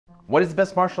What is the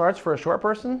best martial arts for a short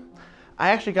person? I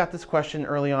actually got this question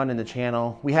early on in the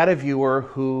channel. We had a viewer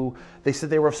who they said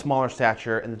they were of smaller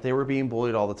stature and that they were being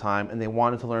bullied all the time and they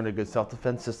wanted to learn a good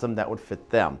self-defense system that would fit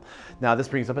them. Now this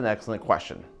brings up an excellent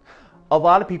question. A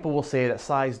lot of people will say that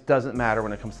size doesn't matter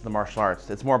when it comes to the martial arts.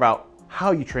 It's more about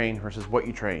how you train versus what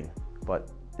you train. But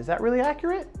is that really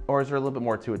accurate? Or is there a little bit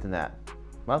more to it than that?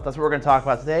 Well, that's what we're going to talk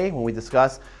about today when we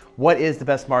discuss what is the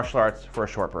best martial arts for a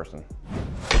short person.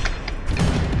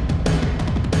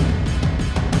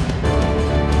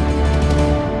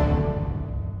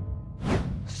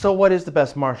 So what is the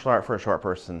best martial art for a short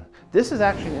person? This is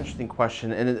actually an interesting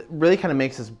question, and it really kind of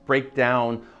makes us break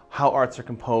down how arts are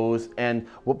composed and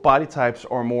what body types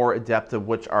are more adept at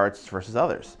which arts versus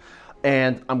others.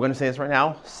 And I'm going to say this right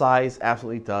now, size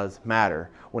absolutely does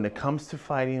matter. When it comes to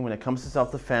fighting, when it comes to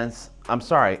self-defense, I'm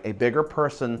sorry, a bigger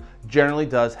person generally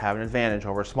does have an advantage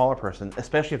over a smaller person,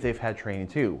 especially if they've had training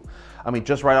too. I mean,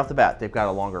 just right off the bat, they've got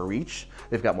a longer reach,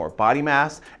 they've got more body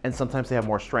mass, and sometimes they have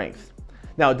more strength.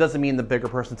 Now, it doesn't mean the bigger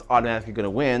person's automatically going to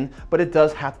win, but it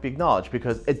does have to be acknowledged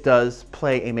because it does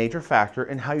play a major factor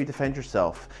in how you defend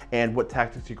yourself and what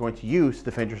tactics you're going to use to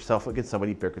defend yourself against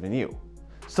somebody bigger than you.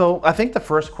 So I think the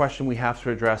first question we have to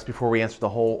address before we answer the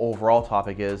whole overall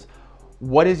topic is,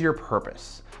 what is your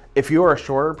purpose? If you are a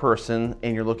shorter person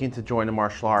and you're looking to join a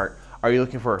martial art, are you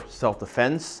looking for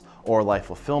self-defense or life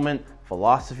fulfillment,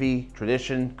 philosophy,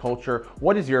 tradition, culture?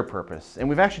 What is your purpose? And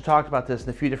we've actually talked about this in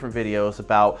a few different videos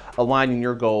about aligning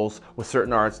your goals with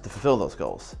certain arts to fulfill those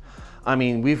goals. I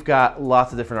mean, we've got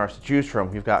lots of different arts to choose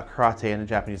from. You've got karate and the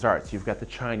Japanese arts. You've got the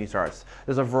Chinese arts.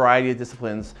 There's a variety of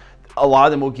disciplines. A lot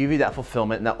of them will give you that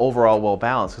fulfillment and that overall well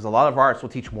balance, because a lot of arts will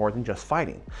teach more than just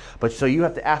fighting. But so you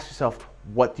have to ask yourself,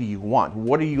 what do you want?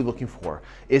 What are you looking for?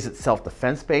 Is it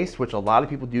self-defense based, which a lot of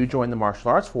people do join the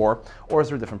martial arts for, or is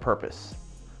there a different purpose?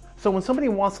 So when somebody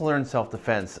wants to learn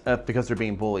self-defense because they're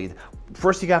being bullied,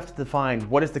 first you have to define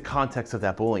what is the context of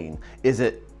that bullying. Is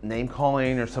it name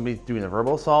calling or somebody doing a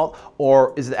verbal assault,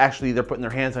 or is it actually they're putting their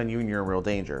hands on you and you're in real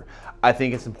danger? I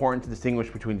think it's important to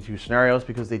distinguish between the two scenarios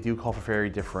because they do call for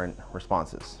very different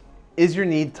responses. Is your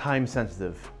need time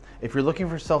sensitive? If you're looking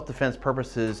for self-defense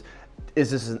purposes,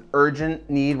 is this an urgent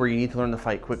need where you need to learn to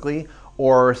fight quickly?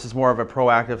 Or is this more of a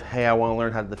proactive, hey, I want to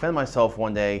learn how to defend myself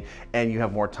one day, and you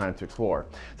have more time to explore?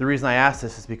 The reason I ask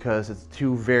this is because it's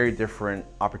two very different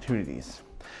opportunities.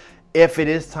 If it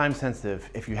is time sensitive,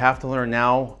 if you have to learn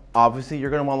now, obviously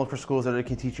you're going to want to look for schools that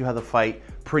can teach you how to fight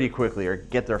pretty quickly or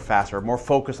get there faster, or more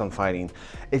focused on fighting.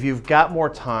 If you've got more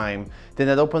time, then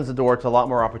that opens the door to a lot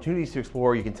more opportunities to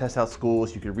explore. You can test out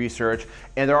schools, you can research,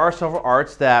 and there are several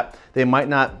arts that they might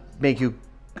not make you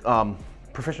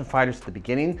proficient fighters at the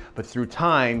beginning, but through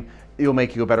time, it'll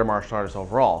make you a better martial artist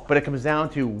overall. But it comes down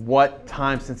to what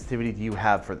time sensitivity do you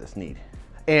have for this need?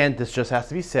 And this just has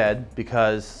to be said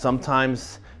because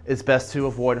sometimes it's best to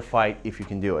avoid a fight if you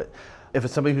can do it. If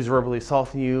it's somebody who's verbally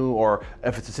assaulting you, or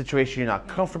if it's a situation you're not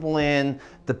comfortable in,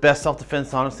 the best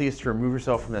self-defense honestly is to remove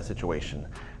yourself from that situation.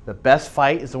 The best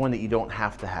fight is the one that you don't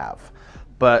have to have.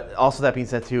 But also that being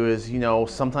said too is, you know,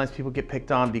 sometimes people get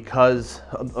picked on because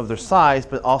of their size,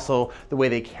 but also the way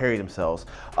they carry themselves.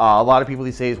 A lot of people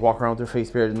these days walk around with their face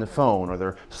buried in the phone, or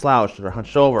they're slouched, or they're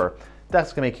hunched over.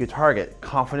 That's gonna make you a target.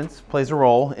 Confidence plays a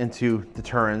role into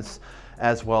deterrence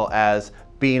as well as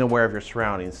being aware of your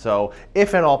surroundings. So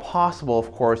if at all possible,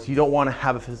 of course, you don't want to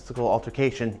have a physical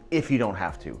altercation if you don't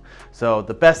have to. So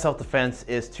the best self-defense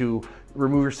is to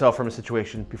remove yourself from a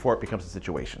situation before it becomes a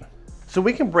situation. So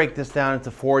we can break this down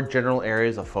into four general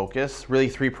areas of focus, really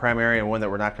three primary and one that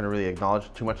we're not going to really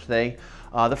acknowledge too much today.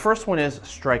 The first one is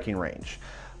striking range.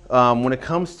 When it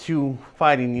comes to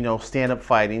fighting, you know, stand-up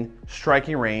fighting,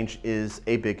 striking range is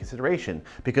a big consideration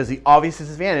because the obvious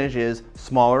disadvantage is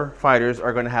smaller fighters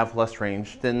are going to have less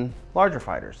range than larger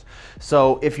fighters.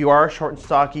 So if you are short and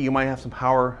stocky, you might have some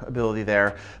power ability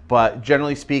there, but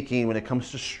generally speaking, when it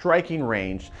comes to striking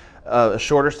range, a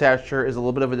shorter stature is a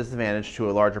little bit of a disadvantage to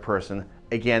a larger person,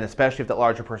 again, especially if that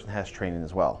larger person has training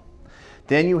as well.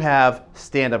 Then you have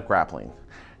stand-up grappling.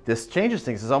 This changes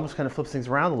things, it almost kind of flips things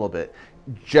around a little bit.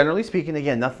 Generally speaking,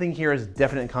 again, nothing here is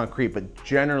definite and concrete, but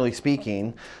generally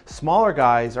speaking, smaller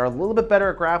guys are a little bit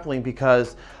better at grappling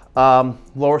because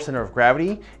lower center of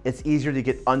gravity, it's easier to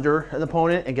get under an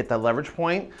opponent and get that leverage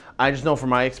point. I just know from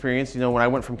my experience, you know, when I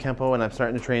went from Kempo and I'm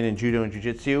starting to train in Judo and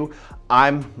Jiu-Jitsu,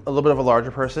 I'm a little bit of a larger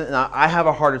person and I have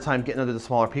a harder time getting under the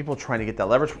smaller people trying to get that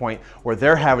leverage point where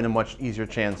they're having a much easier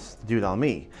chance to do it on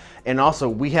me. And also,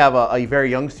 we have a very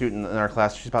young student in our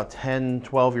class. She's about 10,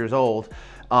 12 years old,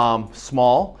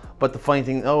 small, but the funny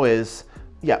thing though is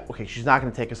yeah, okay, she's not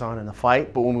going to take us on in a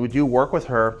fight, but when we do work with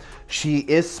her, she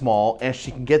is small and she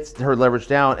can get her leverage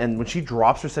down. And when she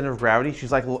drops her center of gravity,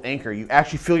 she's like a little anchor. You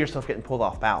actually feel yourself getting pulled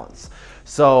off balance.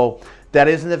 So that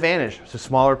is an advantage. So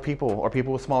smaller people or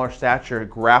people with smaller stature,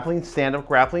 grappling, stand-up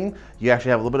grappling, you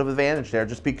actually have a little bit of advantage there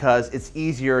just because it's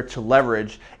easier to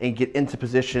leverage and get into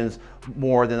positions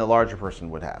more than a larger person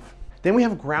would have. Then we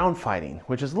have ground fighting,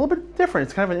 which is a little bit different.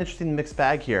 It's kind of an interesting mixed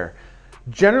bag here.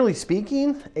 Generally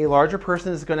speaking, a larger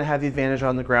person is going to have the advantage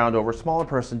on the ground over a smaller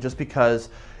person just because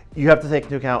you have to take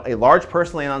into account a large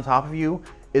person laying on top of you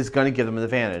is going to give them an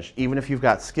advantage. Even if you've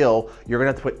got skill, you're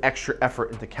going to have to put extra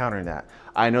effort into countering that.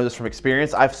 I know this from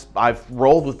experience. I've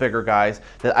rolled with bigger guys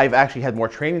that I've actually had more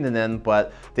training than them,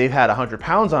 but they've had 100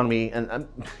 pounds on me, and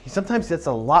sometimes it's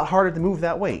a lot harder to move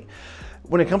that weight.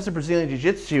 When it comes to Brazilian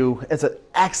Jiu-Jitsu, it's an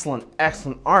excellent,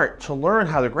 excellent art to learn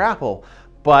how to grapple,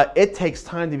 but it takes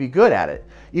time to be good at it.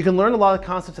 You can learn a lot of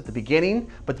concepts at the beginning,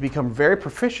 but to become very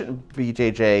proficient in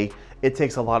BJJ, it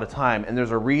takes a lot of time, and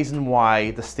there's a reason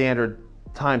why the standard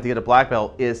time to get a black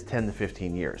belt is 10 to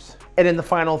 15 years. And then the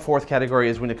final fourth category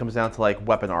is when it comes down to like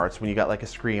weapon arts, when you got like a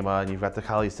Eskrima and you've got the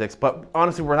Kali sticks. But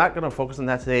honestly, we're not going to focus on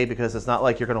that today because it's not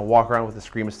like you're going to walk around with the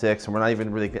Eskrima sticks, and we're not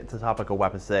even really getting to the topic of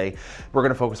weapons today. We're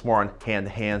going to focus more on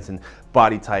hand-to-hands and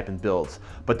body type and builds.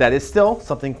 But that is still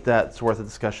something that's worth a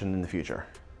discussion in the future.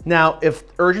 Now, if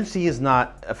urgency is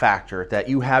not a factor, that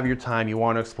you have your time, you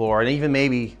want to explore, and even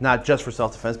maybe not just for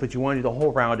self-defense, but you want to do the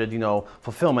whole rounded,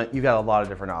 fulfillment, you've got a lot of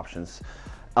different options.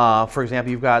 For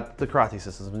example, you've got the karate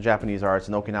systems and Japanese arts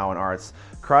and Okinawan arts.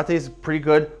 Karate is pretty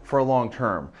good for a long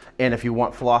term. And if you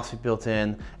want philosophy built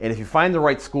in, and if you find the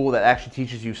right school that actually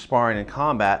teaches you sparring and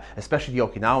combat, especially the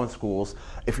Okinawan schools,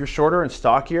 if you're shorter and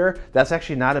stockier, that's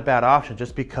actually not a bad option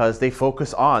just because they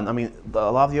focus on,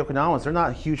 a lot of the Okinawans, they're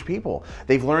not huge people.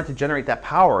 They've learned to generate that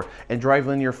power and drive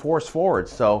linear force forward.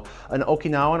 So an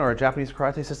Okinawan or a Japanese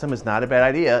karate system is not a bad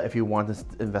idea if you want to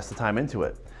invest the time into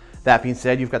it. That being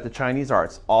said, you've got the Chinese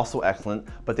arts, also excellent,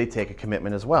 but they take a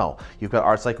commitment as well. You've got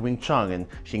arts like Wing Chun and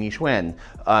Xing Yi Xuan,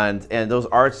 and those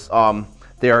arts,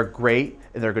 they are great,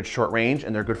 and they're good short range,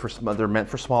 and they're meant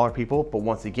for smaller people, but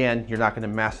once again, you're not going to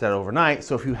master that overnight,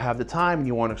 so if you have the time and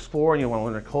you want to explore and you want to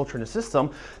learn the culture and the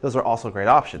system, those are also great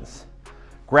options.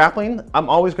 Grappling, I'm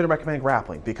always going to recommend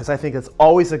grappling because I think it's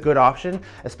always a good option,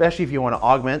 especially if you want to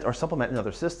augment or supplement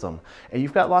another system. And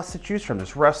you've got lots to choose from.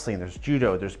 There's wrestling, there's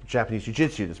judo, there's Japanese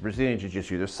jiu-jitsu, there's Brazilian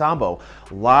jiu-jitsu, there's sambo.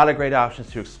 A lot of great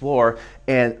options to explore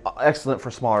and excellent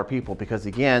for smaller people because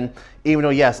again, even though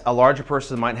yes, a larger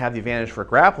person might have the advantage for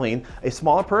grappling, a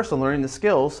smaller person learning the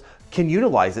skills can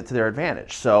utilize it to their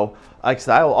advantage. So like I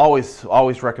said, I will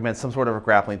always recommend some sort of a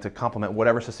grappling to complement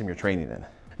whatever system you're training in.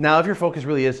 Now, if your focus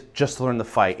really is just to learn the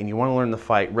fight and you want to learn the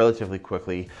fight relatively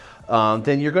quickly,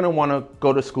 then you're going to want to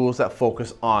go to schools that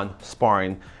focus on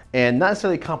sparring and not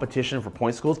necessarily competition for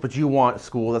point schools, but you want a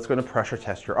school that's going to pressure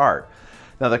test your art.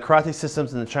 Now, the karate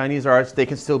systems and the Chinese arts, they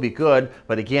can still be good,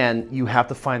 but again, you have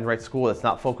to find the right school that's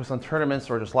not focused on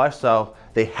tournaments or just lifestyle.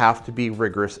 They have to be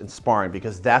rigorous in sparring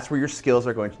because that's where your skills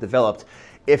are going to develop.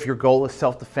 If your goal is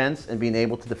self-defense and being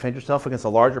able to defend yourself against a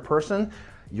larger person,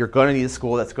 you're going to need a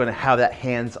school that's going to have that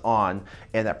hands-on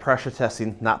and that pressure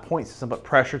testing, not point system, but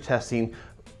pressure testing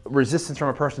resistance from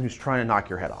a person who's trying to knock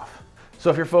your head off. So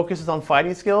if your focus is on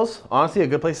fighting skills, honestly, a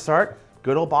good place to start,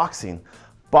 good old boxing.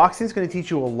 Boxing is going to teach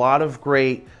you a lot of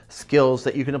great skills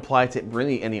that you can apply to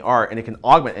really any art, and it can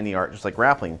augment any art, just like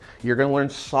grappling. You're going to learn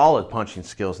solid punching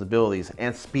skills and abilities,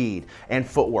 and speed, and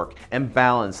footwork, and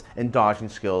balance, and dodging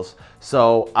skills.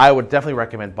 So I would definitely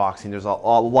recommend boxing. There's a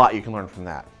lot you can learn from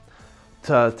that.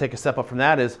 To take a step up from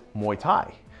that is Muay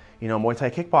Thai. Muay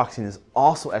Thai kickboxing is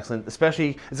also excellent,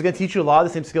 especially, it's going to teach you a lot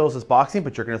of the same skills as boxing,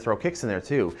 but you're going to throw kicks in there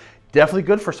too. Definitely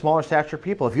good for smaller stature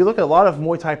people. If you look at a lot of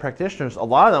Muay Thai practitioners, a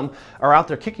lot of them are out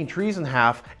there kicking trees in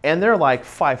half, and they're like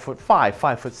 5'5",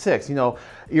 5'6".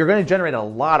 You're going to generate a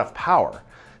lot of power.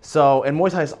 So, and Muay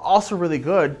Thai is also really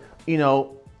good,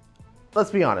 let's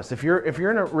be honest, if you're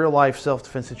in a real life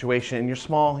self-defense situation and you're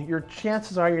small, your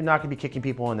chances are you're not going to be kicking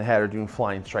people in the head or doing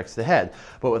flying strikes to the head.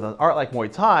 But with an art like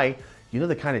Muay Thai, you know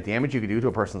the kind of damage you can do to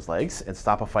a person's legs and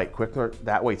stop a fight quicker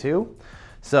that way too.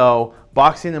 So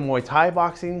boxing and Muay Thai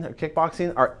boxing or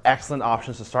kickboxing are excellent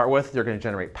options to start with. They're going to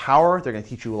generate power. They're going to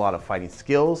teach you a lot of fighting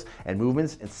skills and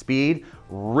movements and speed.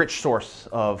 Rich source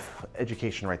of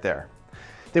education right there.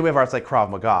 Then we have arts like Krav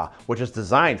Maga, which is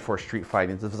designed for street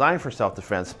fighting, designed for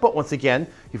self-defense. But once again,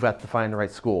 you've got to find the right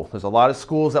school. There's a lot of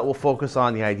schools that will focus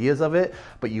on the ideas of it,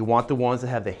 but you want the ones that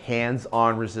have the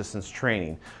hands-on resistance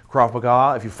training. Krav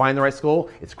Maga, if you find the right school,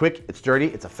 it's quick, it's dirty,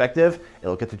 it's effective,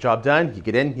 it'll get the job done, you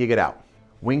get in, you get out.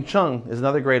 Wing Chun is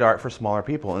another great art for smaller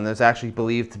people, and it's actually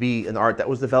believed to be an art that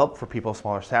was developed for people of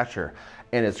smaller stature.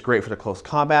 And it's great for the close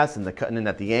combats and the cutting in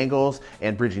at the angles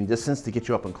and bridging distance to get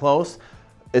you up and close.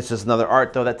 It's just another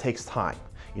art though that takes time.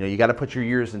 You know, you got to put your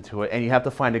years into it, and you have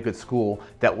to find a good school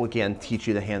that will again teach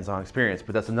you the hands-on experience.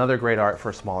 But that's another great art for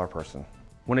a smaller person.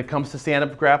 When it comes to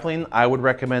stand-up grappling, I would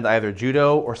recommend either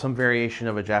judo or some variation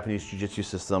of a Japanese jiu-jitsu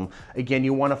system. Again,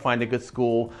 you want to find a good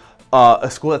school, a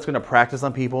school that's going to practice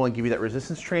on people and give you that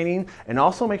resistance training, and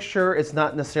also make sure it's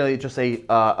not necessarily just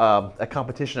a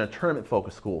competition, a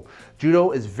tournament-focused school.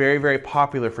 Judo is very, very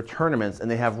popular for tournaments,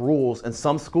 and they have rules, and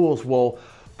some schools will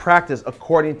practice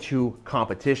according to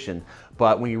competition.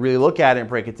 But when you really look at it and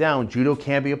break it down, judo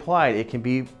can be applied. It can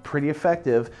be pretty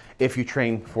effective if you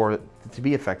train for it to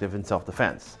be effective in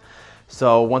self-defense.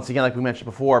 So once again, like we mentioned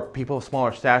before, people of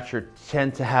smaller stature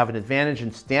tend to have an advantage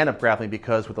in stand-up grappling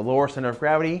because with a lower center of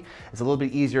gravity, it's a little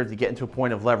bit easier to get into a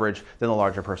point of leverage than a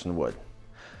larger person would.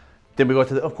 Then we go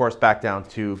to, of course, back down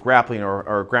to grappling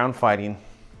or ground fighting.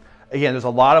 Again, there's a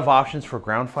lot of options for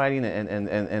ground fighting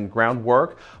and ground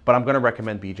work, but I'm going to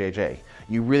recommend BJJ.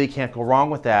 You really can't go wrong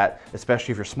with that,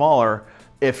 especially if you're smaller,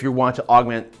 if you want to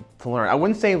augment to learn. I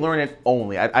wouldn't say learn it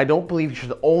only. I don't believe you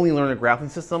should only learn a grappling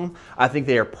system. I think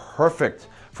they are perfect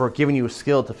for giving you a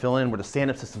skill to fill in where the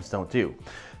stand-up systems don't do.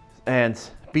 And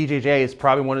BJJ is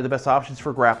probably one of the best options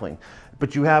for grappling.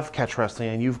 But you have catch wrestling,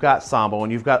 and you've got sambo,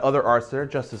 and you've got other arts that are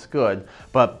just as good.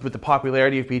 But with the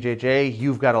popularity of BJJ,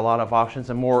 you've got a lot of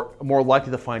options and more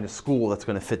likely to find a school that's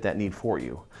going to fit that need for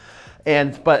you.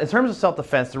 But in terms of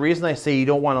self-defense, the reason I say you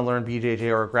don't want to learn BJJ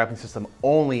or a grappling system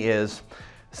only is,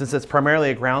 since it's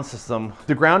primarily a ground system,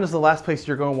 the ground is the last place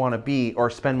you're going to want to be or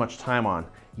spend much time on.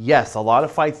 Yes, a lot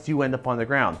of fights do end up on the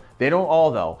ground. They don't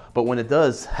all though, but when it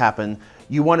does happen,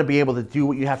 you want to be able to do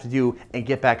what you have to do and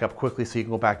get back up quickly so you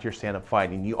can go back to your stand-up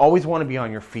fighting. You always want to be on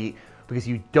your feet because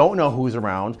you don't know who's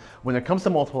around when it comes to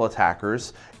multiple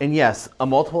attackers. And yes, a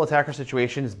multiple attacker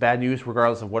situation is bad news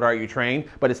regardless of what art you train,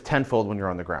 but it's tenfold when you're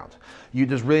on the ground.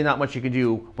 There's really not much you can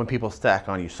do when people stack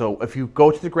on you. So if you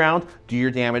go to the ground, do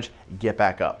your damage, get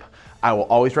back up. I will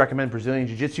always recommend Brazilian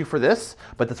Jiu-Jitsu for this,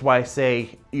 but that's why I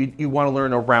say you want to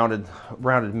learn a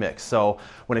rounded mix. So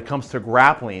when it comes to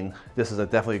grappling, this is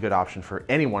definitely a good option for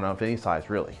anyone of any size,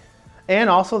 really. And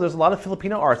also, there's a lot of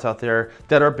Filipino arts out there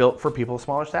that are built for people of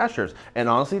smaller statures. And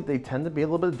honestly, they tend to be a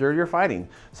little bit dirtier fighting.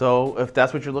 So if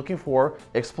that's what you're looking for,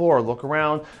 explore, look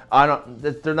around.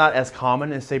 They're not as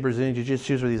common as, say, Brazilian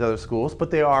Jiu-Jitsus or these other schools,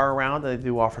 but they are around and they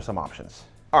do offer some options.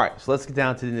 All right, so let's get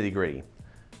down to the nitty-gritty.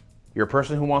 You're a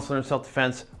person who wants to learn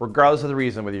self-defense, regardless of the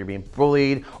reason, whether you're being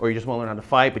bullied or you just want to learn how to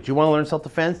fight, but you want to learn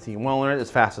self-defense, and you want to learn it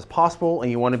as fast as possible,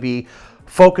 and you want to be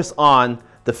focused on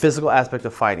the physical aspect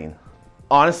of fighting.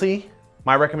 Honestly,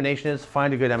 my recommendation is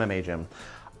find a good MMA gym.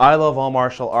 I love all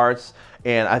martial arts,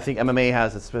 and I think MMA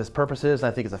has its purposes.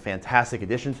 I think it's a fantastic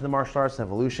addition to the martial arts and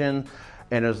evolution,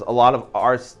 and there's a lot of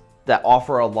arts that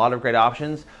offer a lot of great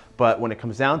options. But when it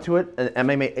comes down to it,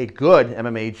 a good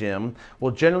MMA gym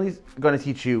will generally going to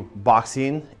teach you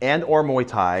boxing and or Muay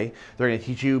Thai. They're going to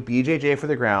teach you BJJ for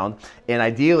the ground, and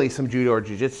ideally some judo or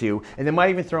jiu-jitsu, and they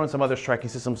might even throw in some other striking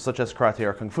systems such as karate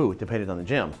or kung fu, depending on the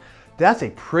gym. That's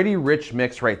a pretty rich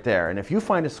mix right there. And if you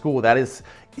find a school that is,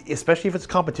 especially if it's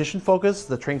competition focused,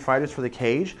 the train fighters for the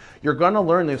cage, you're going to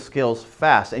learn those skills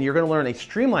fast, and you're going to learn a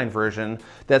streamlined version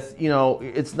that's,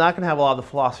 it's not going to have a lot of the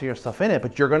philosophy or stuff in it,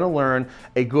 but you're going to learn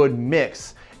a good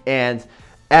mix. And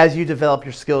as you develop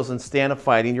your skills in stand-up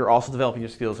fighting, you're also developing your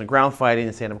skills in ground fighting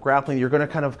and stand-up grappling. You're going to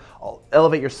kind of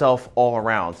elevate yourself all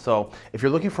around. So if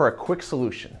you're looking for a quick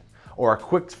solution or a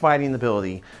quick fighting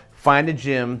ability, find a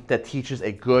gym that teaches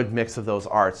a good mix of those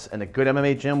arts, and a good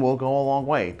MMA gym will go a long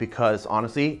way because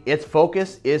honestly, its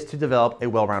focus is to develop a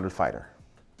well-rounded fighter.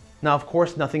 Now, of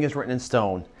course, nothing is written in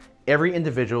stone. Every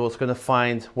individual is going to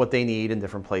find what they need in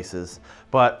different places,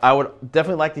 but I would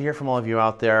definitely like to hear from all of you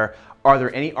out there. Are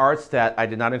there any arts that I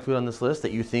did not include on this list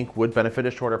that you think would benefit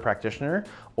a shorter practitioner?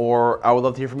 Or I would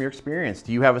love to hear from your experience.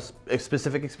 Do you have a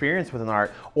specific experience with an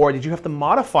art, or did you have to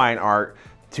modify an art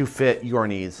to fit your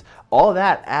needs? All of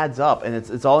that adds up, and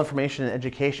it's all information and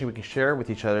education we can share with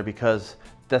each other because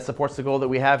that supports the goal that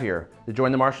we have here, to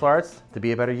join the martial arts, to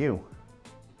be a better you.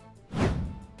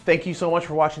 Thank you so much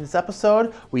for watching this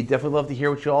episode. We definitely love to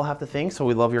hear what you all have to think, so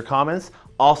we love your comments.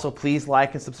 Also, please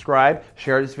like and subscribe.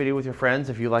 Share this video with your friends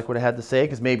if you like what I had to say,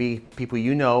 because maybe people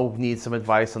you know need some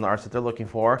advice on the arts that they're looking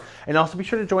for. And also be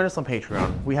sure to join us on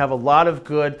Patreon. We have a lot of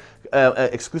good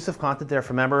exclusive content there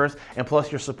for members, and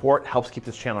plus your support helps keep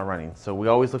this channel running. So we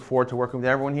always look forward to working with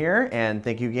everyone here, and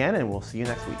thank you again, and we'll see you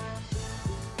next week.